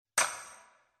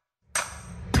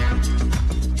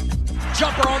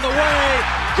jumper on the way.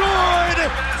 Good!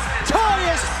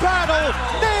 Tyus Battle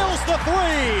nails the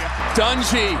three.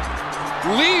 Dungy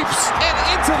leaps and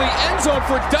into the end zone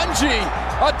for Dungy.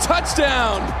 A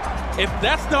touchdown. If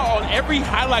that's not on every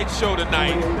highlight show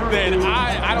tonight, then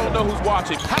I don't know who's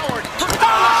watching. Howard for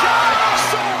touchdown,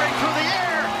 soaring through the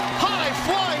air.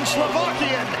 High-flying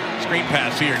Slovakian. Screen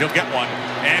pass here. He'll get one.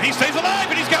 And he stays alive,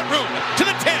 and he's got room to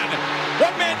the 10.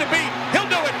 One man to beat. He'll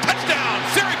do it. Touchdown,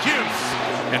 Syracuse.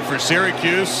 And for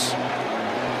Syracuse,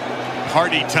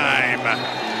 party time.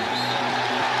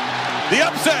 The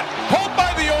upset, pulled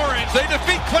by the Orange. They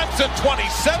defeat Clemson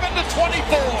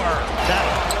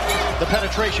 27-24. The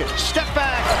penetration, step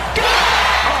back.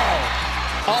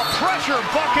 Oh, a pressure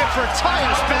bucket for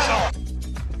Tyus Battle.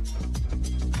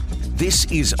 This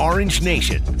is Orange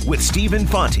Nation with Stephen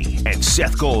Fonte and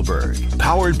Seth Goldberg,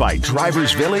 powered by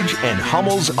Drivers Village and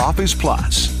Hummel's Office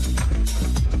Plus.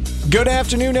 Good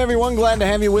afternoon, everyone. Glad to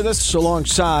have you with us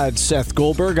alongside Seth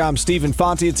Goldberg. I'm Stephen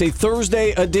Fonte. It's a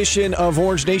Thursday edition of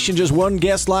Orange Nation. Just one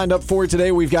guest lined up for you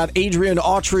today. We've got Adrian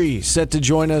Autry set to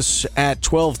join us at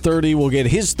 12:30. We'll get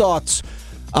his thoughts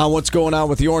on what's going on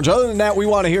with the Orange. Other than that, we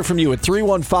want to hear from you at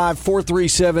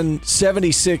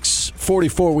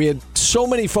 315-437-7644. We had so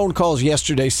many phone calls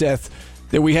yesterday, Seth,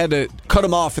 that we had to cut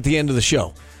them off at the end of the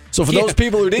show. So for those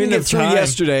people who didn't get through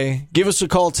yesterday, give us a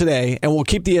call today, and we'll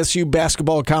keep the SU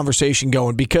basketball conversation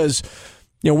going because,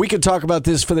 we could talk about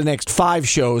this for the next 5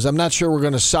 shows. I'm not sure we're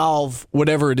going to solve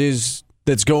whatever it is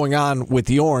that's going on with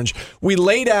the Orange. We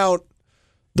laid out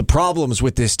the problems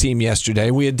with this team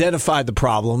yesterday. We identified the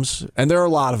problems, and there are a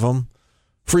lot of them.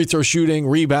 Free throw shooting,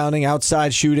 rebounding,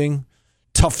 outside shooting,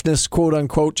 toughness, quote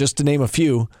unquote, just to name a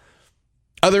few.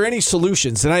 Are there any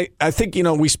solutions? And I think,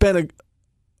 we spent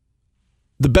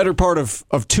the better part of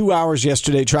 2 hours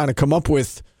yesterday trying to come up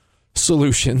with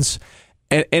solutions.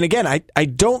 And again, I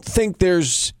don't think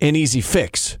there's an easy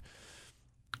fix,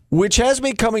 which has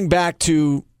me coming back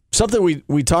to something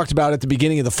we talked about at the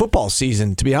beginning of the football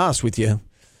season, to be honest with you.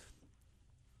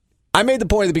 I made the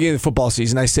point at the beginning of the football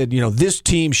season. I said, this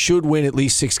team should win at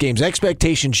least 6 games.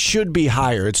 Expectations should be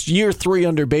higher. It's year 3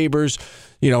 under Babers.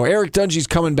 Eric Dungy's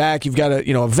coming back. You've got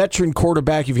a veteran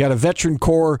quarterback. You've got a veteran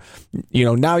core.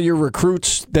 Now your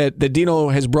recruits that Dino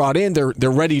has brought in, they're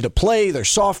ready to play. They're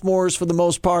sophomores for the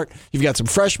most part. You've got some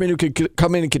freshmen who could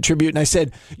come in and contribute. And I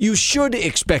said, you should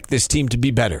expect this team to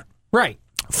be better. Right.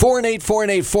 4-8,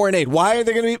 4-8, 4-8. Why are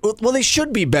they going to be? Well, they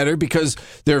should be better because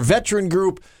they're a veteran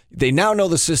group. They now know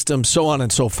the system, so on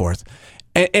and so forth.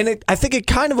 And I think it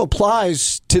kind of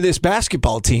applies to this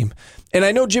basketball team. And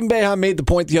I know Jim Boeheim made the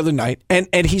point the other night,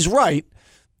 and he's right.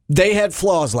 They had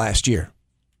flaws last year.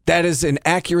 That is an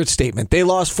accurate statement. They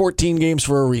lost 14 games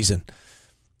for a reason.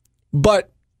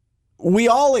 But we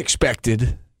all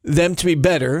expected them to be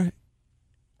better,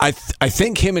 I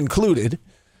think him included.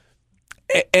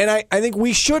 And I think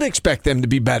we should expect them to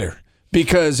be better.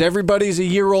 Because everybody's a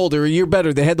year older, a year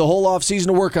better. They had the whole offseason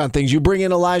to work on things. You bring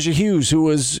in Elijah Hughes, who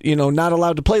was, not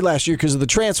allowed to play last year because of the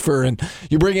transfer, and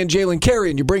you bring in Jalen Carey,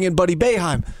 and you bring in Buddy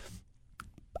Boeheim.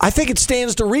 I think it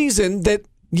stands to reason that,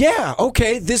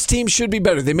 this team should be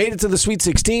better. They made it to the Sweet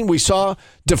 16. We saw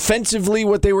defensively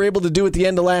what they were able to do at the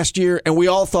end of last year, and we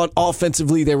all thought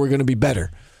offensively they were going to be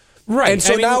better. Right. And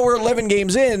so now we're 11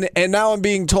 games in, and now I'm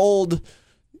being told,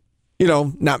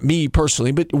 not me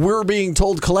personally, but we're being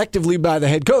told collectively by the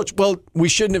head coach, well, we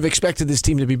shouldn't have expected this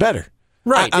team to be better.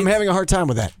 Right. I'm having a hard time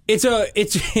with that.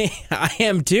 I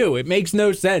am too. It makes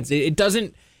no sense. It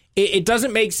doesn't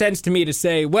make sense to me to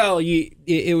say, well,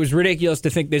 it was ridiculous to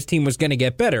think this team was going to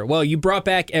get better. Well, you brought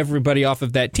back everybody off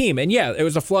of that team, and it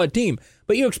was a flawed team,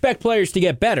 but you expect players to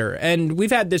get better. And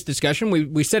we've had this discussion.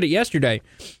 We said it yesterday.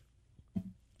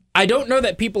 I don't know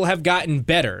that people have gotten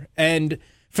better, and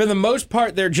for the most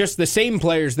part, they're just the same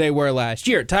players they were last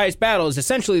year. Tyus Battle is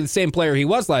essentially the same player he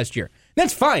was last year.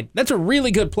 That's fine. That's a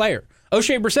really good player.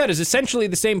 O'Shea Brissett is essentially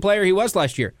the same player he was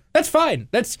last year. That's fine.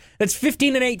 That's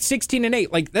 15-8,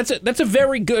 16-8. Like that's a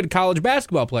very good college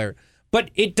basketball player.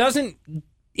 But it doesn't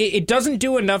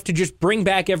do enough to just bring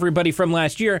back everybody from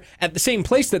last year at the same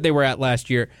place that they were at last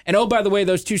year. And oh, by the way,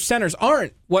 those 2 centers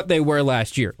aren't what they were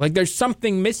last year. Like there's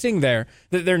something missing there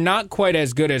that they're not quite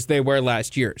as good as they were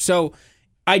last year. So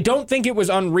I don't think it was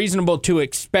unreasonable to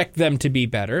expect them to be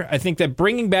better. I think that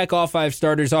bringing back all 5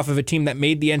 starters off of a team that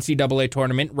made the NCAA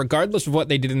tournament, regardless of what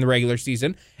they did in the regular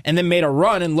season, and then made a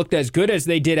run and looked as good as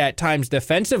they did at times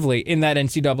defensively in that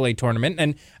NCAA tournament,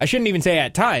 and I shouldn't even say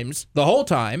at times, the whole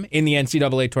time in the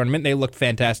NCAA tournament, they looked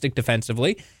fantastic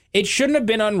defensively. It shouldn't have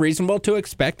been unreasonable to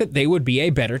expect that they would be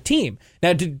a better team.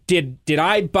 Now, did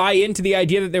I buy into the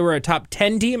idea that they were a top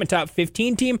 10 team, a top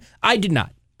 15 team? I did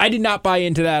not. I did not buy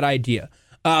into that idea.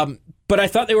 but I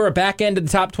thought they were a back end of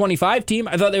the top 25 team.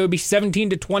 I thought they would be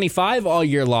 17-25 all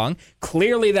year long.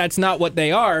 Clearly, that's not what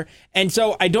they are. And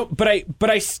so but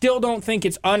I still don't think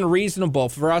it's unreasonable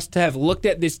for us to have looked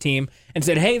at this team and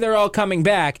said, hey, they're all coming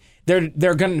back. They're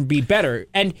going to be better.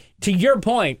 And to your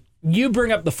point, you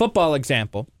bring up the football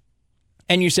example.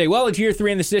 And you say, well, it's year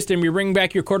 3 in the system. You're bringing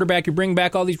back your quarterback. You're bringing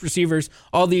back all these receivers,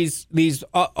 all these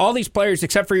players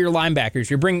except for your linebackers.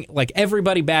 You're bringing like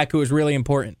everybody back who is really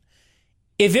important.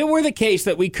 If it were the case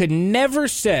that we could never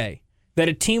say that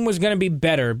a team was going to be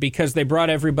better because they brought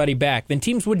everybody back, then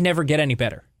teams would never get any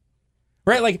better,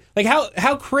 right? Like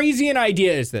how crazy an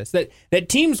idea is this? That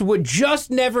teams would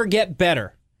just never get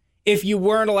better if you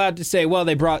weren't allowed to say, well,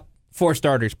 they brought 4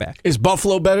 starters back. Is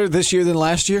Buffalo better this year than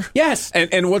last year? Yes.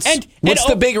 And what's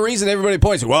the big reason everybody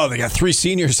points? Well, they got 3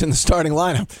 seniors in the starting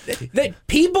lineup. That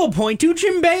people point to.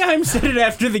 Jim Boeheim said it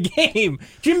after the game.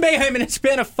 Jim Boeheim, in a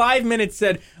span of 5 minutes,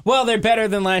 said, well, they're better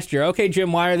than last year. Okay,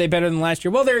 Jim, why are they better than last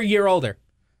year? Well, they're a year older.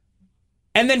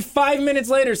 And then 5 minutes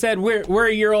later said, we're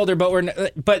a year older,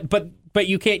 but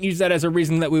you can't use that as a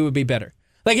reason that we would be better.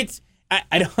 Like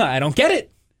I don't get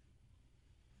it.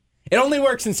 It only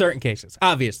works in certain cases,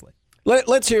 obviously.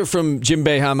 Let's hear from Jim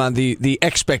Boeheim on the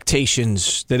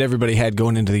expectations that everybody had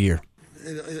going into the year.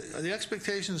 The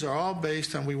expectations are all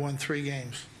based on we won 3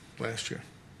 games last year.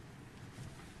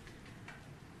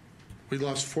 We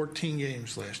lost 14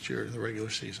 games last year in the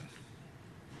regular season.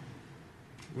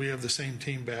 We have the same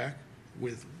team back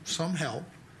with some help,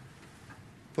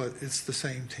 but it's the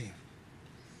same team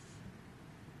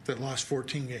that lost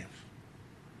 14 games.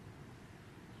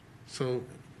 So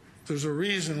there's a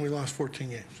reason we lost 14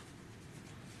 games.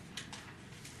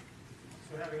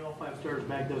 So having all 5 starters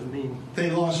back doesn't mean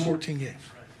they lost 14 games.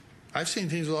 I've seen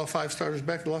teams with all 5 starters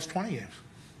back that lost 20 games.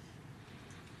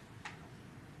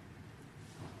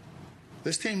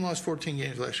 This team lost 14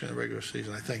 games last year in the regular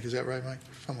season, I think. Is that right, Mike?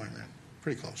 Somewhere in there.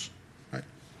 Pretty close, right?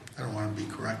 I don't want to be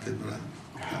corrected, but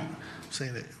I'm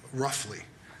saying it roughly.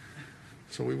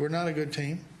 So we were not a good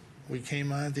team. We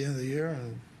came on at the end of the year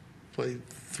and played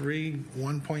 3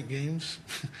 one-point games.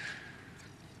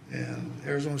 And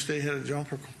Arizona State had a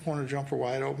corner jumper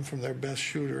wide open from their best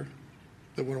shooter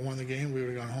that would have won the game. We would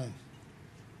have gone home.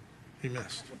 He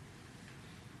missed.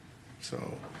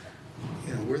 So,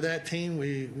 we're that team.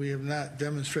 We have not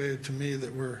demonstrated to me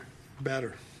that we're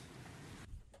better.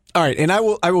 All right, and I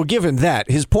will give him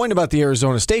that. His point about the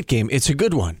Arizona State game, it's a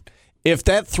good one. If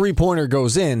that 3-pointer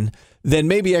goes in, then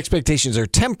maybe expectations are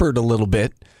tempered a little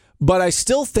bit. But I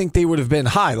still think they would have been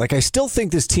high. Like, I still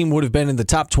think this team would have been in the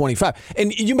top 25.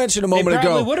 And you mentioned a moment ago. They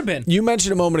probably would have been. You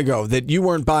mentioned a moment ago that you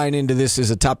weren't buying into this as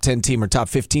a top 10 team or top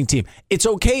 15 team. It's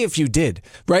okay if you did,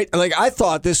 right? Like, I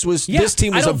thought this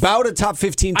team was about a top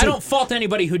 15 team. I don't fault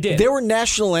anybody who did. There were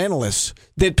national analysts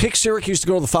that picked Syracuse to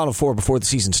go to the Final Four before the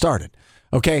season started,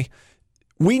 okay?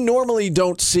 We normally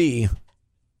don't see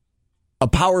a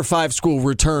Power 5 school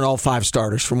return all 5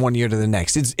 starters from one year to the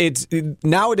next. It's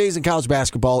nowadays in college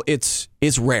basketball, it's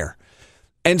rare.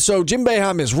 And so Jim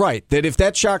Boeheim is right that if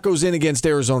that shot goes in against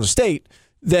Arizona State,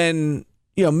 then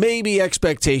maybe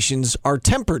expectations are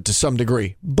tempered to some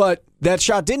degree. But that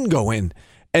shot didn't go in.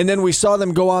 And then we saw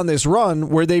them go on this run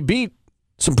where they beat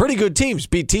some pretty good teams,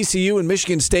 beat TCU and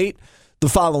Michigan State the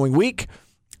following week,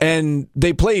 and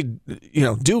they played,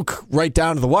 Duke right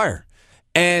down to the wire.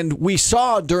 And we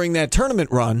saw during that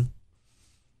tournament run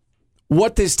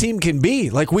what this team can be.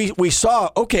 Like we saw,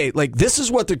 okay, like this is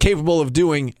what they're capable of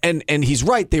doing. And he's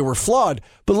right, they were flawed.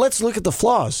 But let's look at the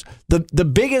flaws. The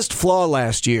biggest flaw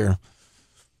last year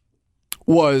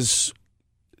was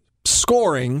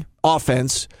scoring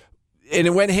offense, and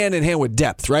it went hand in hand with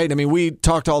depth, right? I mean, we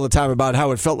talked all the time about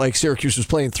how it felt like Syracuse was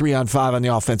playing 3-on-5 on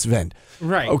the offensive end.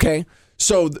 Right. Okay.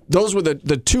 So those were the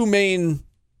 2 main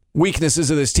weaknesses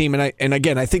of this team, and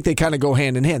again, I think they kind of go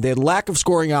hand in hand. They had lack of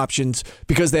scoring options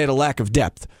because they had a lack of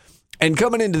depth. And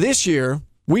coming into this year,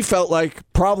 we felt like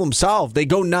problem solved. They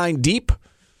go 9 deep.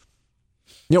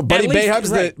 Buddy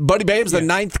Boeheim's the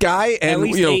 9th guy, and at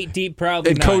least 8 deep,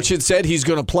 probably. And 9. coach had said he's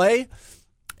going to play.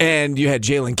 And you had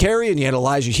Jalen Carey, and you had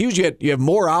Elijah Hughes. You have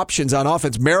more options on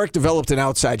offense. Merrick developed an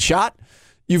outside shot.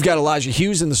 You've got Elijah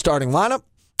Hughes in the starting lineup.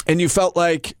 And you felt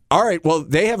like, all right, well,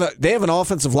 they have an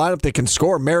offensive lineup that can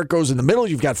score. Merrick goes in the middle.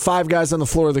 You've got 5 guys on the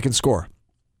floor that can score,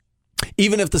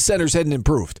 even if the centers hadn't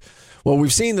improved. Well,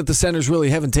 we've seen that the centers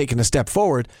really haven't taken a step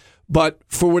forward. But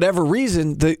for whatever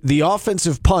reason, the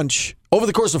offensive punch over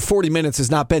the course of 40 minutes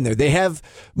has not been there. They have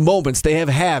moments. They have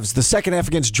halves. The second half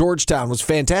against Georgetown was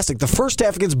fantastic. The first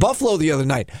half against Buffalo the other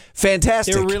night,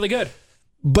 fantastic. They were really good.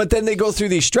 But then they go through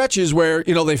these stretches where,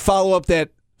 they follow up that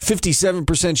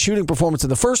 57% shooting performance in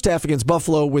the first half against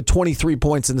Buffalo with 23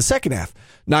 points in the second half.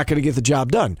 Not going to get the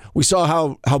job done. We saw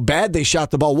how bad they shot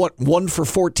the ball. 1 for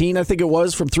 14, I think it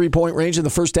was, from three-point range in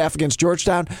the first half against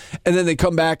Georgetown. And then they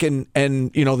come back and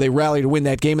they rally to win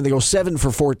that game, and they go 7 for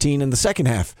 14 in the second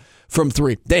half from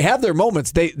three. They have their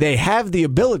moments. They have the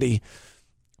ability,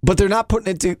 but they're not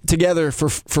putting it together for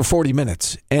 40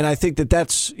 minutes. And I think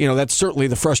that's certainly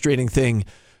the frustrating thing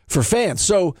for fans.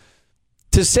 So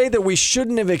to say that we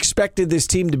shouldn't have expected this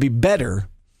team to be better,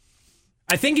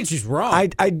 I think it's just wrong.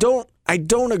 I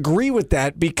don't agree with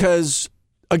that because,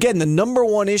 again, the number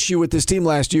one issue with this team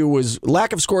last year was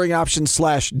lack of scoring options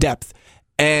 / depth.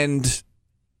 And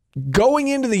going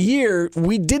into the year,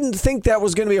 we didn't think that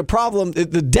was going to be a problem.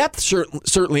 The depth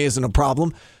certainly isn't a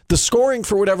problem. The scoring,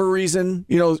 for whatever reason,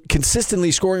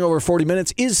 consistently scoring over 40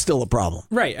 minutes is still a problem.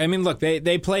 Right. I mean, look,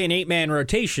 they play an 8-man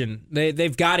rotation.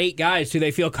 They've got 8 guys who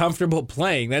they feel comfortable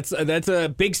playing. That's a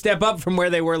big step up from where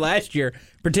they were last year,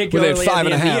 particularly at the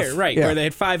end of the year. Right, yeah. Where they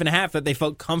had 5.5 that they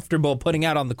felt comfortable putting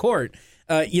out on the court.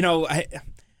 I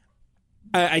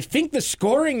think the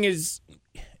scoring is,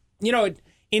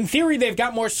 in theory, they've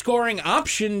got more scoring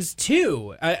options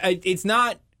too. It's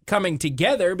not coming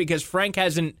together because Frank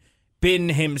hasn't been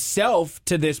himself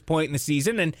to this point in the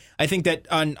season, and I think that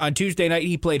on Tuesday night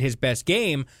he played his best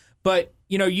game. But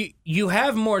you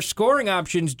have more scoring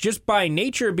options just by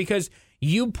nature because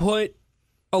you put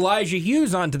Elijah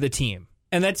Hughes onto the team,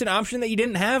 and that's an option that you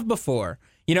didn't have before.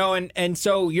 And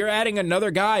so you're adding another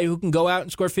guy who can go out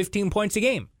and score 15 points a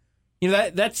game.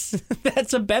 That's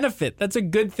a benefit. That's a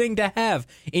good thing to have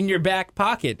in your back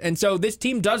pocket. And so this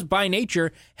team does by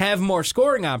nature have more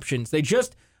scoring options. They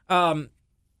just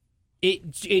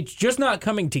it's just not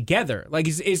coming together. Like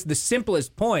is the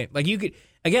simplest point. Like you could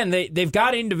they've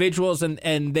got individuals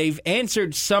and they've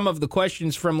answered some of the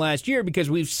questions from last year because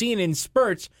we've seen in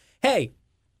spurts, hey,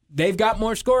 they've got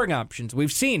more scoring options.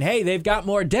 We've seen, hey, they've got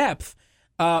more depth.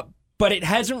 But it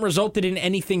hasn't resulted in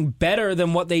anything better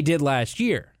than what they did last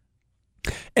year.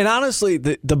 And honestly,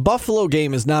 the Buffalo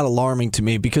game is not alarming to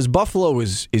me because Buffalo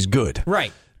is good.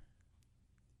 Right.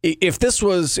 If this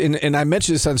was, and I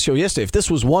mentioned this on the show yesterday, if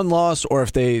this was one loss or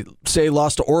if they, say,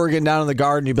 lost to Oregon down in the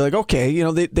Garden, you'd be like, okay,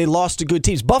 they lost to good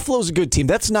teams. Buffalo's a good team.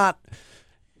 That's not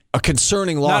a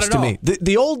concerning loss to me.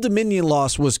 The Old Dominion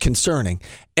loss was concerning.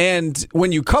 And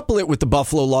when you couple it with the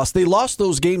Buffalo loss, they lost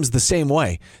those games the same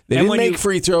way. They didn't make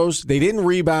free throws. They didn't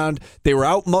rebound. They were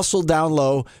out-muscled down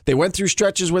low. They went through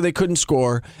stretches where they couldn't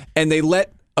score. And they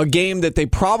let a game that they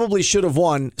probably should have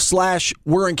won /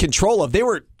 were in control of. They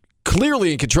were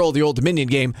clearly in control of the Old Dominion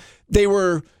game. They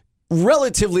were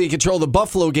relatively in control of the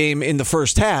Buffalo game in the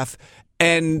first half.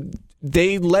 And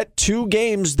they let 2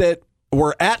 games that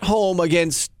were at home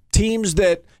against teams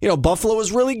that, Buffalo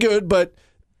is really good, but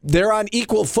they're on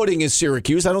equal footing as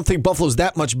Syracuse. I don't think Buffalo's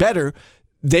that much better.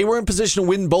 They were in position to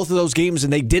win both of those games,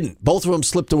 and they didn't. Both of them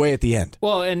slipped away at the end.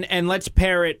 Well, and let's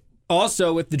pair it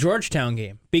also with the Georgetown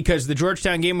game, because the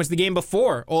Georgetown game was the game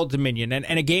before Old Dominion, and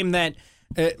a game that,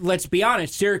 let's be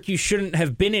honest, Syracuse shouldn't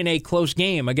have been in a close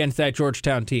game against that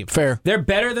Georgetown team. Fair. They're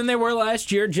better than they were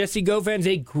last year. Jesse Govan's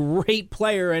a great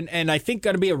player, and I think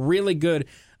going to be a really good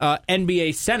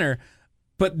NBA center.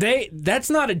 But that's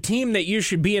not a team that you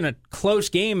should be in a close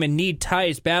game and need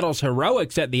Tyus Battle's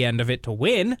heroics at the end of it to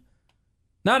win.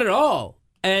 Not at all.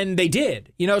 And they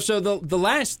did. So the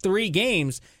last 3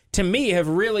 games, to me, have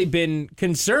really been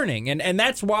concerning. And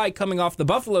that's why, coming off the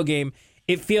Buffalo game,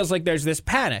 it feels like there's this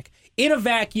panic. In a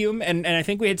vacuum, and I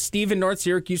think we had Steve in North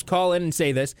Syracuse call in and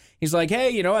say this. He's like,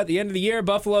 hey, at the end of the year,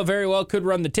 Buffalo very well could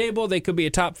run the table. They could be a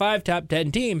top 5, top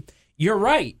 10 team. You're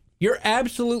right. You're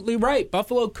absolutely right.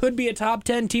 Buffalo could be a top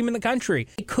 10 team in the country.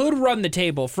 They could run the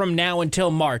table from now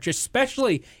until March,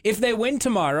 especially if they win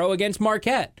tomorrow against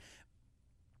Marquette.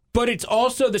 But it's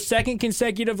also the second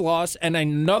consecutive loss and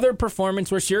another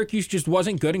performance where Syracuse just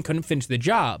wasn't good and couldn't finish the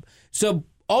job. So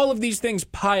all of these things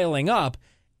piling up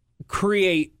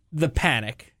create the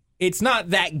panic. It's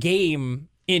not that game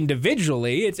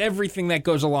individually. It's everything that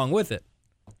goes along with it.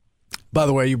 By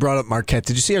the way, you brought up Marquette.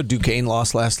 Did you see how Duquesne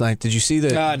lost last night? Did you see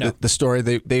the story?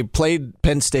 They played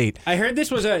Penn State. I heard this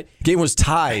was game was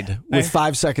tied with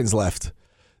 5 seconds left.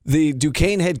 The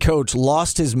Duquesne head coach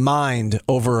lost his mind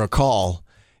over a call.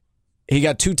 He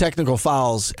got 2 technical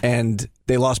fouls, and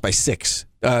they lost by 6.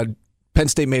 Penn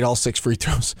State made all 6 free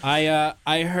throws.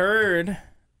 I heard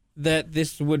that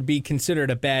this would be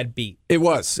considered a bad beat. It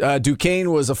was.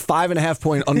 Duquesne was a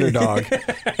 5.5-point underdog,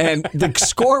 and the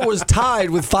score was tied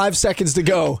with 5 seconds to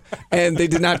go, and they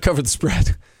did not cover the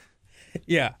spread.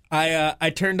 Yeah, I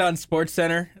turned on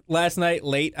SportsCenter last night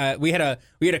late. We had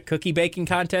a cookie baking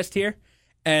contest here,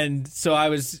 And so I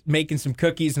was making some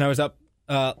cookies, and I was up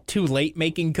too late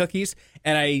making cookies.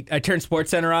 And I turned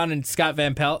SportsCenter on, and Scott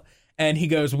Van Pelt, and he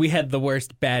goes, "We had the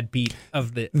worst bad beat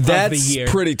of the year."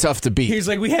 That's pretty tough to beat. He's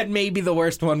like, "We had maybe the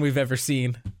worst one we've ever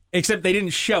seen, except they didn't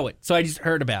show it, so I just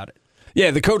heard about it."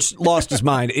 Yeah, the coach lost his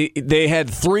mind. They had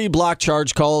 3 block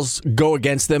charge calls go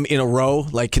against them in a row,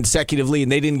 like consecutively, and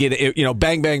they didn't get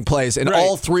bang bang plays, and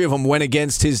all 3 of them went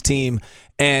against his team.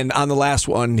 And on the last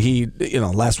one,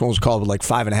 last one was called with like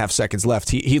 5.5 seconds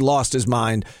left. He lost his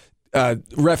mind.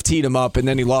 Ref teed him up, and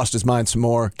then he lost his mind some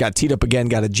more. Got teed up again,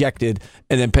 got ejected,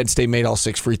 and then Penn State made all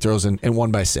 6 free throws and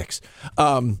won by 6.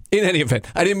 In any event,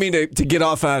 I didn't mean to get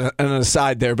off on an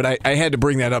aside there, but I had to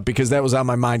bring that up because that was on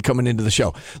my mind coming into the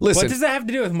show. Listen, what does that have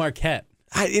to do with Marquette?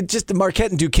 Just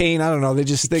Marquette and Duquesne. I don't know. They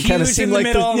kind of seem like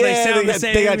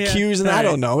they got cues, and I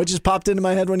don't know. It just popped into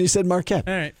my head when you said Marquette.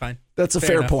 All right, fine. That's a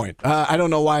fair point. I don't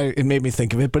know why it made me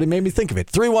think of it, but it made me think of it.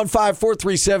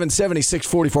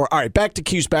 315-437-7644. All right, back to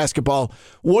Cuse basketball.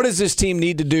 What does this team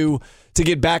need to do to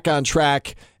get back on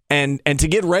track and to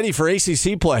get ready for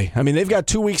ACC play? I mean, they've got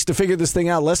 2 weeks to figure this thing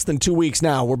out, less than 2 weeks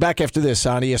now. We're back after this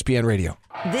on ESPN Radio.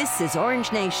 This is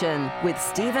Orange Nation with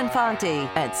Stephen Fonte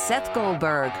and Seth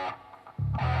Goldberg.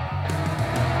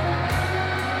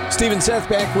 Steve and Seth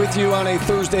back with you on a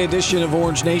Thursday edition of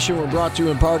Orange Nation. We're brought to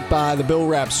you in part by the Bill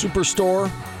Wrap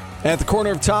Superstore at the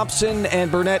corner of Thompson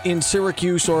and Burnett in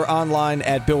Syracuse, or online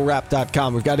at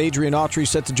BillWrap.com. We've got Adrian Autry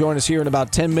set to join us here in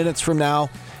about 10 minutes from now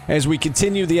as we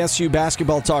continue the SU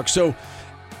basketball talk. So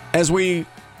as we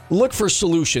look for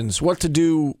solutions, what to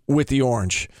do with the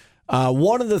Orange,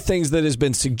 one of the things that has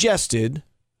been suggested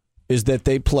is that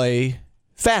they play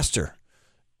faster.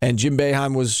 And Jim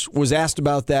Boeheim was asked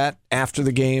about that after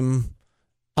the game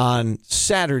on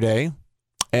Saturday,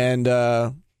 and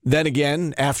then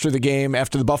again after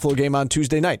the Buffalo game on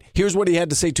Tuesday night. Here's what he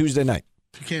had to say Tuesday night.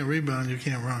 If you can't rebound, you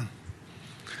can't run.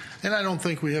 And I don't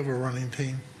think we have a running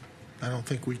team. I don't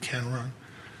think we can run.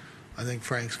 I think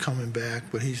Frank's coming back,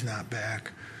 but he's not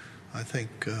back. I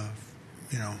think,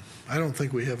 I don't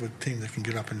think we have a team that can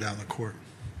get up and down the court.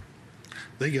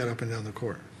 They get up and down the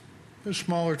court. They're a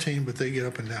smaller team, but they get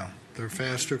up and down. They're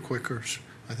faster, quicker.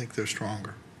 I think they're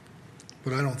stronger.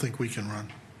 But I don't think we can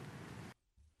run.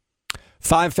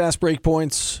 5 fast break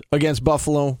points against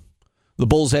Buffalo. The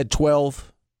Bulls had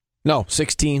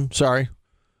 16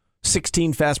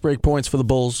 fast break points for the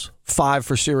Bulls, 5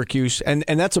 for Syracuse. And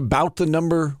that's about the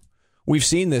number we've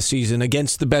seen this season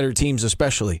against the better teams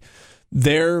especially.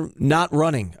 They're not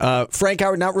running. Frank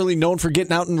Howard not really known for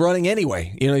getting out and running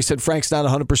anyway. He said Frank's not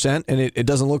 100%, and it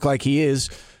doesn't look like he is.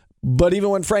 But even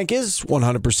when Frank is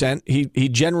 100%, he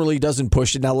generally doesn't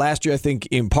push it. Now, last year, I think,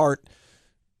 in part,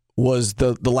 was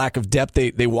the lack of depth.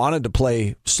 They wanted to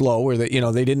play slow, or they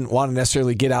didn't want to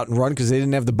necessarily get out and run because they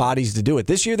didn't have the bodies to do it.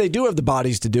 This year, they do have the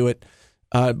bodies to do it.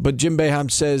 But Jim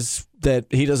Boeheim says that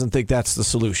he doesn't think that's the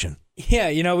solution.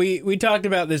 Yeah, we talked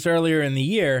about this earlier in the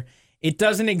year. It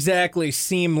doesn't exactly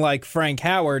seem like Frank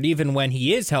Howard, even when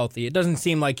he is healthy, it doesn't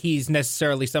seem like he's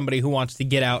necessarily somebody who wants to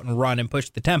get out and run and push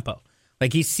the tempo.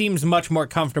 Like, he seems much more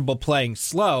comfortable playing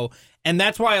slow, and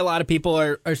that's why a lot of people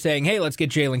are saying, hey, let's get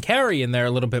Jalen Carey in there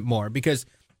a little bit more, because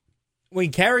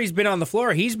when Carey's been on the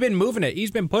floor, he's been moving it.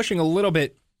 He's been pushing a little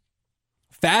bit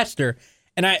faster,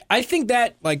 and I think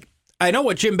that, I know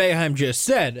what Jim Boeheim just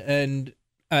said, and,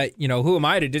 who am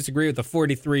I to disagree with a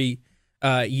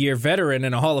 43-year veteran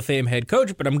and a Hall of Fame head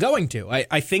coach, but I'm going to.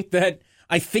 I think that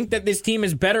this team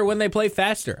is better when they play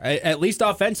faster, at least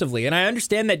offensively. And I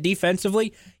understand that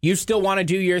defensively, you still want to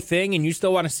do your thing and you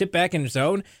still want to sit back in the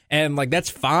zone, and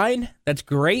that's fine. That's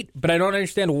great, but I don't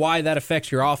understand why that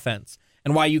affects your offense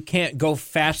and why you can't go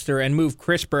faster and move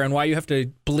crisper and why you have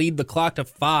to bleed the clock to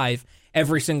 5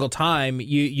 every single time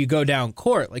you go down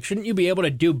court. Shouldn't you be able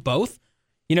to do both?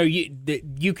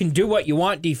 You can do what you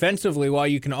want defensively while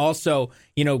you can also,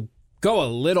 go a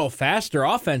little faster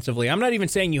offensively. I'm not even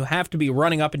saying you have to be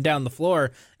running up and down the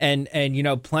floor and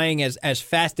playing as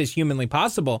fast as humanly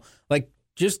possible.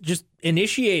 Just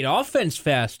initiate offense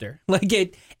faster.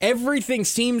 Everything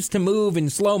seems to move in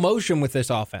slow motion with this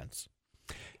offense.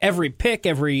 Every pick,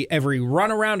 every run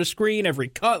around a screen, every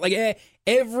cut,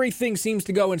 everything seems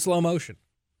to go in slow motion.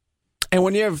 And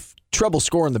when you have trouble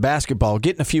scoring the basketball,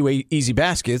 getting a few easy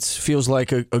baskets feels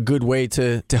like a good way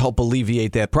to help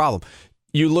alleviate that problem.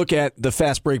 You look at the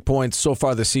fast break points so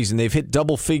far this season, they've hit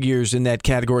double figures in that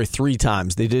category 3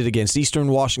 times. They did against Eastern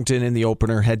Washington in the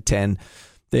opener, had 10.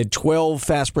 They had 12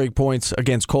 fast break points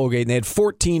against Colgate, and they had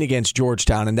 14 against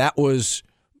Georgetown, and that was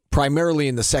primarily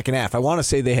in the second half. I want to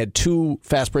say they had 2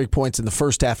 fast break points in the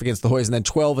first half against the Hoyas and then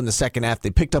 12 in the second half.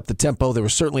 They picked up the tempo. There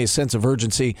was certainly a sense of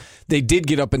urgency. They did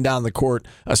get up and down the court,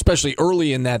 especially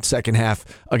early in that second half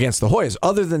against the Hoyas.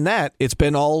 Other than that, it's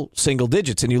been all single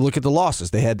digits. And you look at the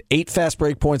losses. They had 8 fast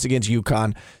break points against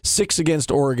UConn, 6 against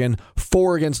Oregon,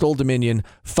 4 against Old Dominion,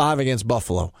 5 against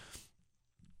Buffalo.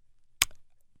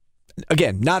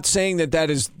 Again, not saying that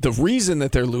is the reason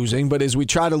that they're losing, but as we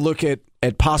try to look at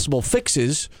possible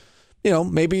fixes,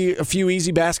 maybe a few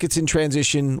easy baskets in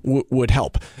transition would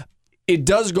help. It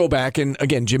does go back, and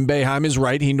again, Jim Boeheim is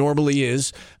right. He normally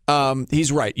is.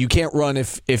 He's right. You can't run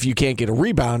if you can't get a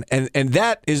rebound, and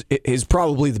that is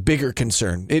probably the bigger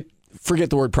concern. Forget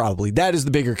the word probably. That is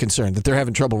the bigger concern, that they're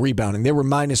having trouble rebounding. They were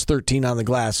minus 13 on the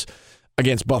glass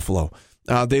against Buffalo.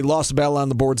 They lost the battle on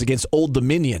the boards against Old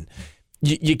Dominion.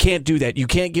 You can't do that. You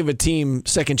can't give a team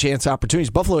second chance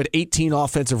opportunities. Buffalo had 18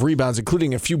 offensive rebounds,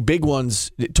 including a few big ones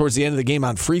towards the end of the game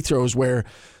on free throws where,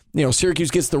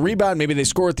 Syracuse gets the rebound. Maybe they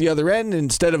score at the other end.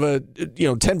 Instead of a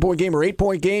 10-point game or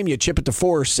 8-point game, you chip it to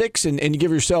 4 or 6 and you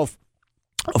give yourself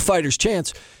a fighter's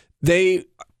chance. They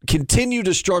continue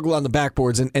to struggle on the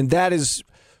backboards, and that is,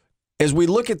 as we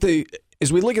look at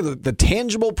the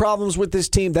tangible problems with this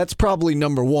team, that's probably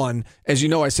number one. As you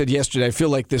know, I said yesterday, I feel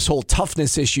like this whole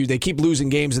toughness issue, they keep losing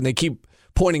games and they keep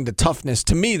pointing to toughness.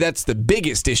 To me, that's the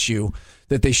biggest issue,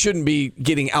 that they shouldn't be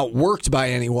getting outworked by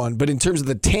anyone. But in terms of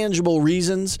the tangible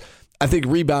reasons, I think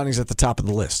rebounding is at the top of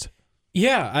the list.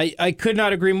 Yeah, I could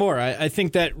not agree more. I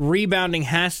think that rebounding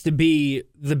has to be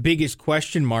the biggest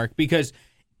question mark because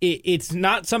it's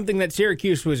not something that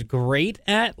Syracuse was great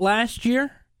at last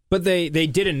year. But they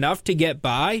did enough to get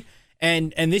by,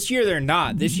 and this year they're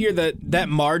not. This year that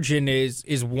margin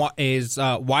is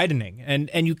widening,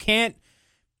 and you can't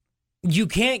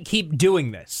keep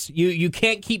doing this. You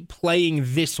can't keep playing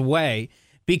this way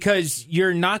because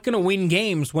you're not going to win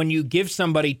games when you give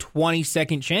somebody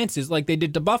 20-second chances like they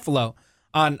did to Buffalo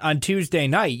on Tuesday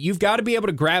night. You've got to be able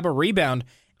to grab a rebound,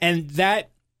 and that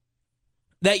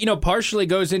partially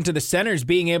goes into the centers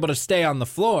being able to stay on the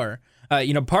floor.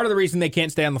 Part of the reason they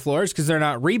can't stay on the floor is because they're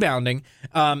not rebounding.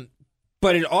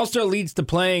 But it also leads to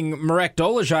playing Marek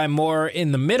Dolezaj more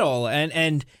in the middle.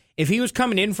 And if he was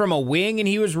coming in from a wing and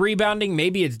he was rebounding,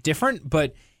 maybe it's different.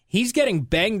 But he's getting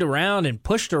banged around and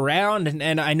pushed around.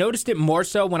 And I noticed it more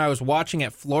so when I was watching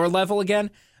at floor level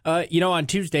again, on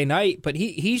Tuesday night. But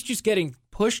he's just getting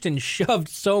pushed and shoved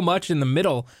so much in the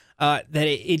middle that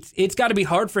it's got to be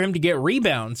hard for him to get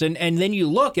rebounds. And then you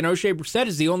look, and O'Shea Brissett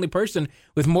is the only person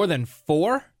with more than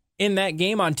 4 in that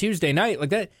game on Tuesday night.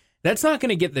 Like that's not going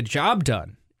to get the job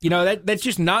done. That's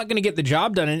just not going to get the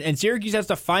job done. And Syracuse has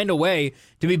to find a way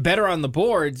to be better on the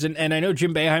boards. And I know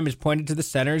Jim Boeheim has pointed to the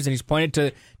centers, and he's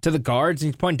pointed to the guards,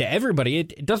 and he's pointed to everybody.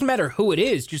 It doesn't matter who it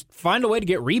is. Just find a way to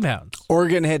get rebounds.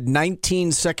 Oregon had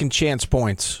 19 second chance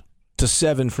points to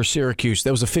 7 for Syracuse. That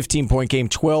was a 15-point game,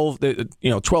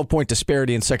 12-point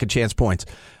disparity in second chance points.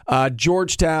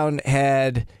 Georgetown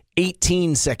had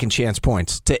 18 second chance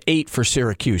points to 8 for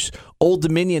Syracuse. Old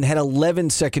Dominion had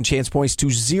 11 second chance points to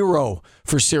 0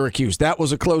 for Syracuse. That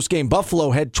was a close game.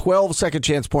 Buffalo had 12 second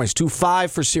chance points to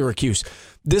 5 for Syracuse.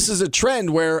 This is a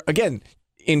trend where, again,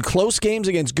 in close games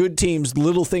against good teams,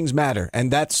 little things matter,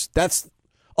 and that's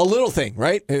a little thing,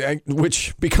 right?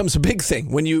 Which becomes a big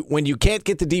thing. When you can't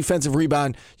get the defensive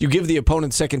rebound, you give the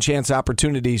opponent second chance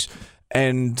opportunities,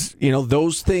 and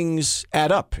those things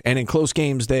add up. And in close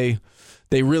games, they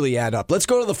really add up. Let's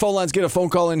go to the phone lines, get a phone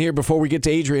call in here before we get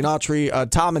to Adrian Autry.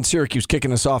 Tom in Syracuse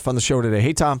kicking us off on the show today.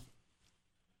 Hey, Tom.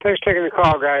 Thanks for taking the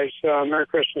call, guys. Merry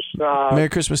Christmas. Merry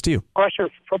Christmas to you. Question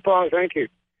for football, thank you.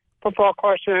 Football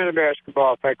question and a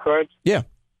basketball, if I could. Yeah.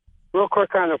 Real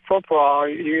quick on the football,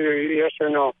 either yes or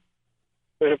no.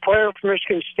 There's a player from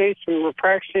Michigan State who we're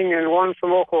practicing and one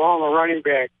from Oklahoma, running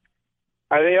back.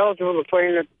 Are they eligible to play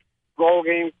in the bowl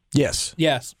game? Yes.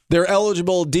 Yes. They're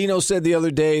eligible. Dino said the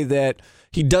other day that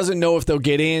he doesn't know if they'll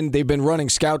get in. They've been running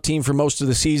scout team for most of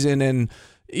the season, and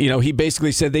he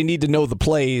basically said they need to know the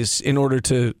plays in order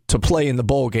to play in the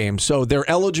bowl game. So they're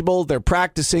eligible. They're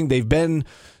practicing. They've been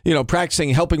practicing,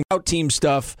 helping out team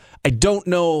stuff. I don't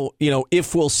know,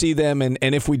 if we'll see them, and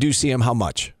if we do see them, how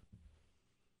much.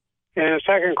 And the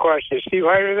second question, is Steve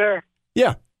Hyder there?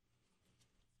 Yeah.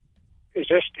 Is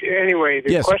this, anyway,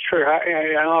 the yes. question for, I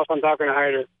don't know if I'm talking to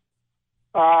Hyder.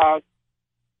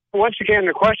 Once again,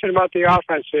 the question about the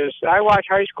offense is, I watch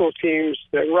high school teams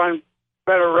that run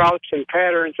better routes and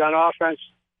patterns on offense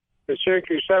than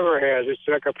Syracuse ever has. It's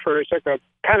like a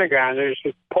pentagon. There's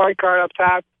a point guard up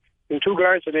top and 2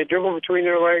 guards, and they dribble between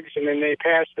their legs, and then they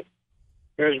pass it.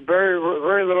 There's very,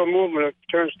 very little movement in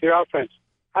terms of the offense.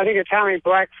 I think of Tommy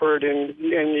Blackford and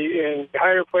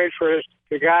Hyder played for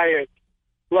the guy at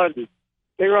Ludden.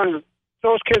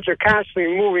 Those kids are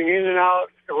constantly moving in and out,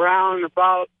 around,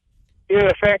 about.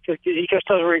 The fact that he just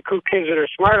doesn't recruit kids that are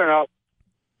smart enough,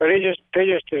 but they just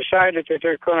decided that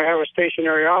they're going to have a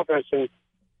stationary offense, and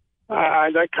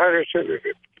I'd like Carter's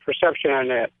perception on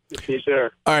that if he's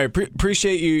there. All right,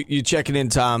 appreciate you checking in,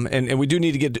 Tom, and we do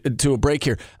need to get to a break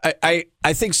here. I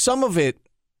think some of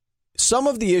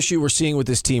the issue we're seeing with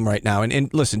this team right now,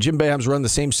 and listen, Jim Boeheim's run the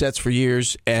same sets for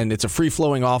years, and it's a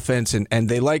free-flowing offense, and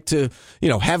they like to,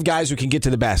 have guys who can get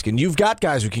to the basket. And you've got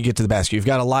guys who can get to the basket. You've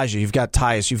got Elijah, you've got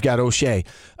Tyus, you've got O'Shea.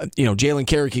 Jalen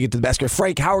Carey can get to the basket.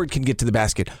 Frank Howard can get to the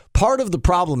basket. Part of the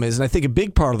problem is, and I think a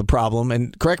big part of the problem,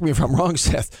 and correct me if I'm wrong,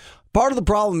 Seth, part of the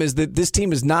problem is that this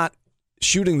team is not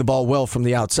shooting the ball well from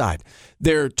the outside.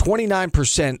 They're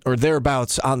 29% or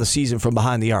thereabouts on the season from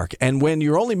behind the arc. And when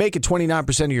you're only making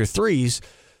 29% of your threes,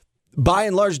 by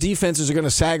and large, defenses are going to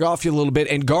sag off you a little bit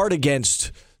and guard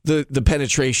against the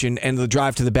penetration and the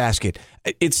drive to the basket.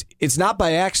 It's not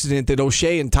by accident that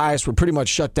O'Shea and Tyus were pretty much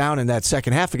shut down in that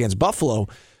second half against Buffalo,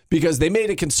 because they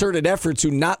made a concerted effort to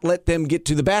not let them get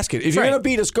to the basket. If you're going to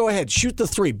beat us, go ahead, shoot the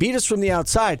three. Beat us from the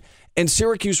outside. And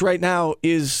Syracuse right now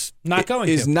is not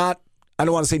I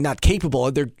don't want to say not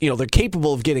capable. They're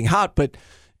capable of getting hot, but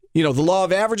the law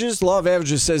of averages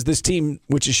says this team,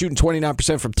 which is shooting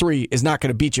 29% from three, is not going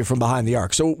to beat you from behind the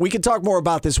arc. So we can talk more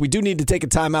about this. We do need to take a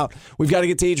timeout. We've got to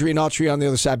get to Adrian Autry on the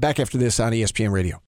other side. Back after this on ESPN Radio.